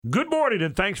Good morning,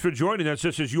 and thanks for joining us.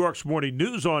 This is York's Morning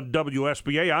News on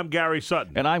WSBA. I'm Gary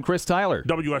Sutton. And I'm Chris Tyler.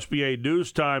 WSBA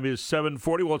News time is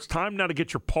 7:40. Well, it's time now to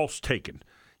get your pulse taken.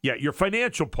 Yeah, your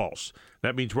financial pulse.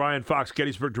 That means Ryan Fox,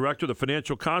 Gettysburg Director, the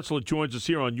Financial Consulate, joins us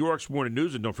here on York's Morning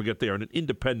News. And don't forget, they are an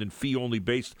independent, fee-only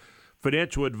based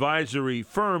financial advisory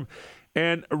firm.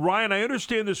 And Ryan, I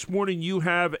understand this morning you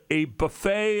have a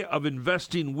buffet of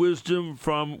investing wisdom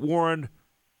from Warren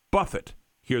Buffett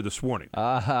here this morning.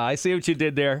 I see what you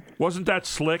did there. Wasn't that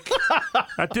slick?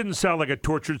 That didn't sound like a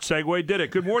tortured segue, did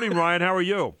it? Good morning, Ryan. How are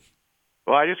you?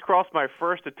 Well, I just crossed my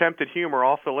first attempt at humor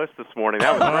off the list this morning.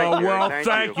 That was great. Oh, Gary. well,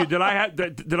 Thank you.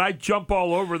 Did I jump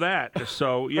all over that?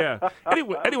 So, yeah.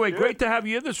 Anyway, great to have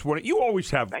you in this morning. You always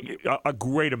have a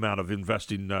great amount of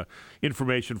investing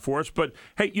information for us. But,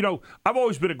 hey, I've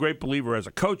always been a great believer as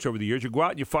a coach over the years. You go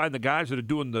out and you find the guys that are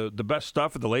doing the best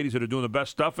stuff and the ladies that are doing the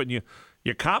best stuff, and you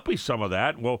copy some of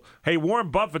that. Well, hey,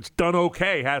 Warren Buffett's done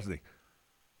okay, hasn't he?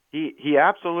 He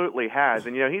absolutely has.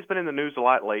 And, he's been in the news a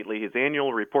lot lately. His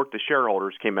annual report to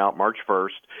shareholders came out March 1st.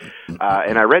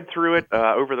 And I read through it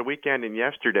over the weekend and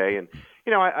yesterday. And,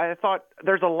 I thought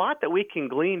there's a lot that we can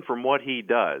glean from what he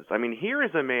does. I mean, here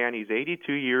is a man, he's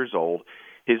 82 years old.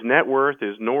 His net worth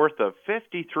is north of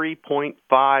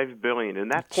 $53.5 billion,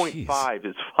 and that .5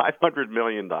 is $500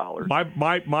 million.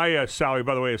 My salary,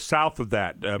 by the way, is south of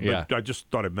that. But I just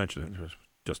thought I'd mention it.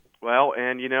 Well,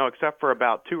 and except for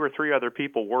about 2 or 3 other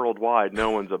people worldwide,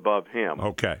 no one's above him.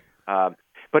 Okay.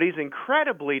 But he's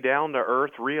incredibly down to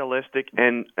earth, realistic,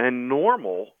 and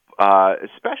normal,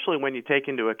 especially when you take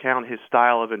into account his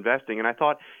style of investing. And I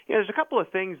thought, there's a couple of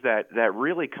things that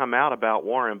really come out about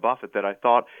Warren Buffett that I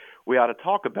thought we ought to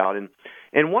talk about.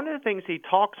 And one of the things he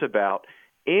talks about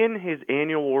in his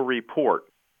annual report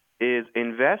is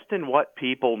invest in what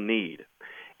people need.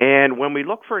 And when we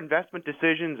look for investment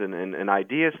decisions and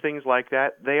ideas, things like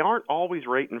that, they aren't always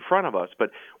right in front of us. But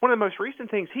one of the most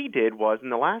recent things he did was in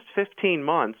the last 15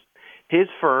 months, his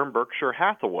firm, Berkshire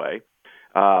Hathaway,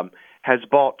 has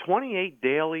bought 28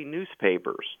 daily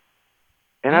newspapers.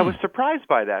 And I was surprised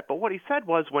by that. But what he said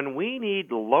was when we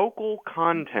need local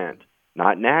content,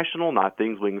 not national, not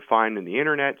things we can find in the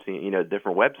Internet,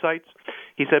 different websites,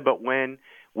 he said, but when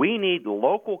we need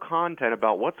local content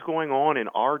about what's going on in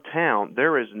our town,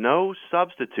 there is no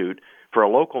substitute for a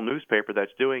local newspaper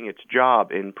that's doing its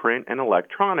job in print and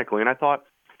electronically. And I thought,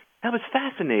 that was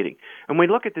fascinating. And when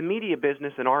we look at the media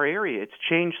business in our area, it's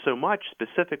changed so much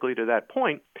specifically to that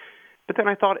point. But then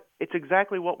I thought it's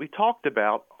exactly what we talked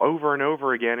about over and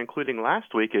over again, including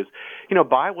last week, is,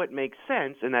 buy what makes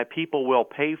sense and that people will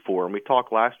pay for. And we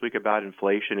talked last week about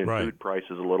inflation and food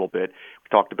prices a little bit. We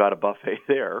talked about a buffet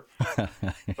there.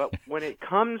 But when it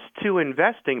comes to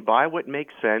investing, buy what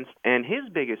makes sense. And his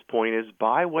biggest point is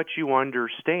buy what you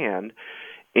understand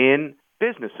in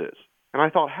businesses. And I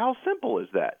thought, how simple is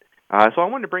that? So I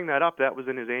wanted to bring that up. That was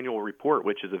in his annual report,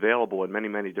 which is available in many,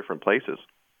 many different places.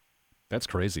 That's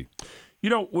crazy.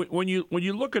 When you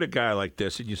look at a guy like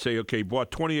this and you say, okay, he bought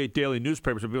 28 daily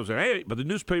newspapers, and people say, hey, but the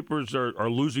newspapers are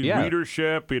losing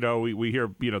readership. We hear,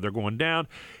 they're going down.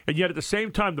 And yet at the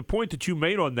same time, the point that you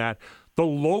made on that, the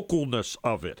localness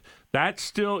of it, that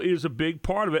still is a big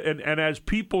part of it. And as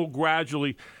people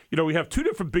gradually, we have 2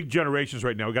 different big generations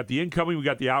right now. We got the incoming, we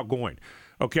got the outgoing.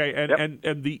 Okay,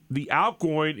 and the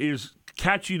outgoing is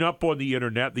catching up on the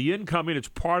Internet. The incoming, it's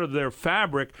part of their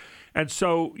fabric. And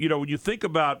so, when you think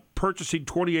about purchasing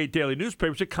 28 daily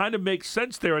newspapers, it kind of makes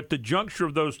sense there at the juncture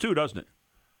of those two, doesn't it?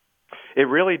 It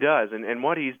really does. And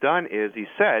what he's done is he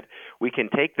said we can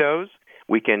take those,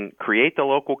 we can create the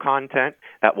local content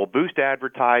that will boost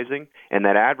advertising, and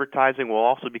that advertising will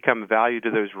also become of value to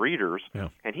those readers. Yeah.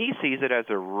 And he sees it as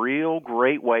a real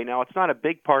great way. Now, it's not a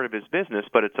big part of his business,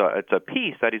 but it's a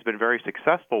piece that he's been very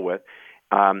successful with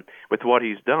what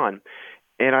he's done.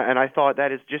 And I thought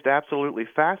that is just absolutely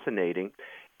fascinating.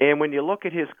 And when you look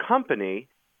at his company,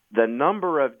 the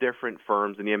number of different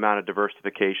firms and the amount of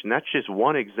diversification, that's just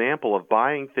one example of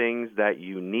buying things that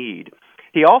you need.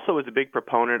 He also is a big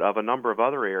proponent of a number of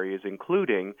other areas,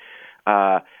 including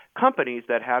companies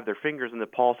that have their fingers in the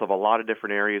pulse of a lot of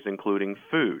different areas, including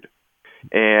food.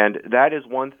 And that is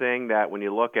one thing that when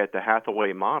you look at the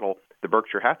Hathaway model, the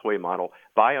Berkshire Hathaway model,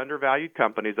 buy undervalued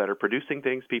companies that are producing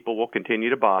things people will continue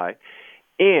to buy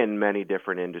in many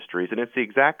different industries. And it's the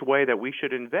exact way that we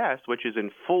should invest, which is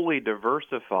in fully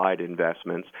diversified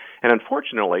investments. And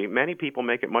unfortunately, many people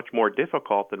make it much more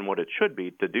difficult than what it should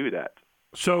be to do that.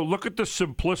 So look at the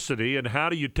simplicity, and how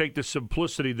do you take the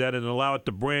simplicity then and allow it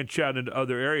to branch out into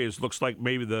other areas? Looks like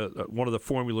maybe one of the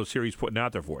formulas here he's putting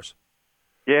out there for us.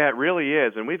 Yeah, it really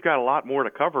is, and we've got a lot more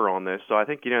to cover on this. So I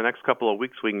think next couple of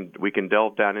weeks we can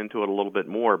delve down into it a little bit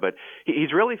more. But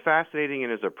he's really fascinating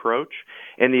in his approach.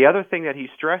 And the other thing that he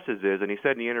stresses is, and he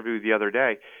said in the interview the other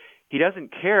day, he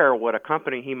doesn't care what a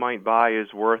company he might buy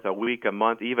is worth a week, a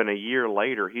month, even a year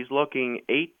later. He's looking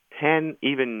 8, 10,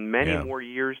 even many more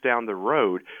years down the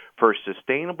road for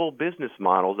sustainable business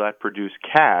models that produce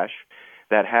cash,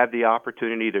 that have the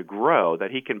opportunity to grow,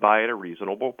 that he can buy at a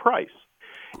reasonable price.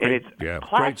 Great, and it's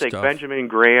classic Benjamin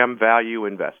Graham value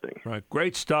investing. Right,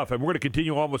 great stuff. And we're going to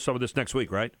continue on with some of this next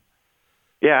week, right?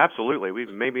 Yeah, absolutely. We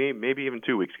maybe even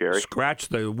 2 weeks, Gary. Scratch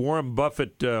the Warren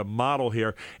Buffett model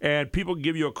here. And people can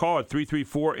give you a call at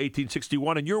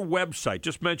 334-1861. And your website,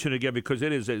 just mention it again because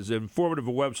it is as informative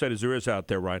a website as there is out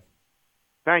there, Ryan.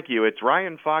 Thank you. It's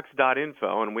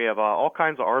ryanfox.info, and we have all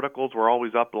kinds of articles we're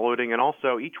always uploading. And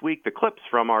also each week the clips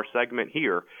from our segment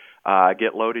here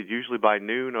get loaded usually by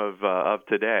noon of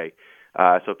today.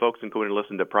 So folks can go in and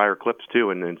listen to prior clips,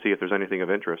 too, and see if there's anything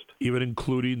of interest. Even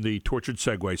including the tortured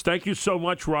segues. Thank you so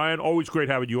much, Ryan. Always great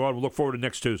having you on. We'll look forward to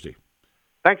next Tuesday.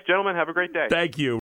 Thanks, gentlemen. Have a great day. Thank you.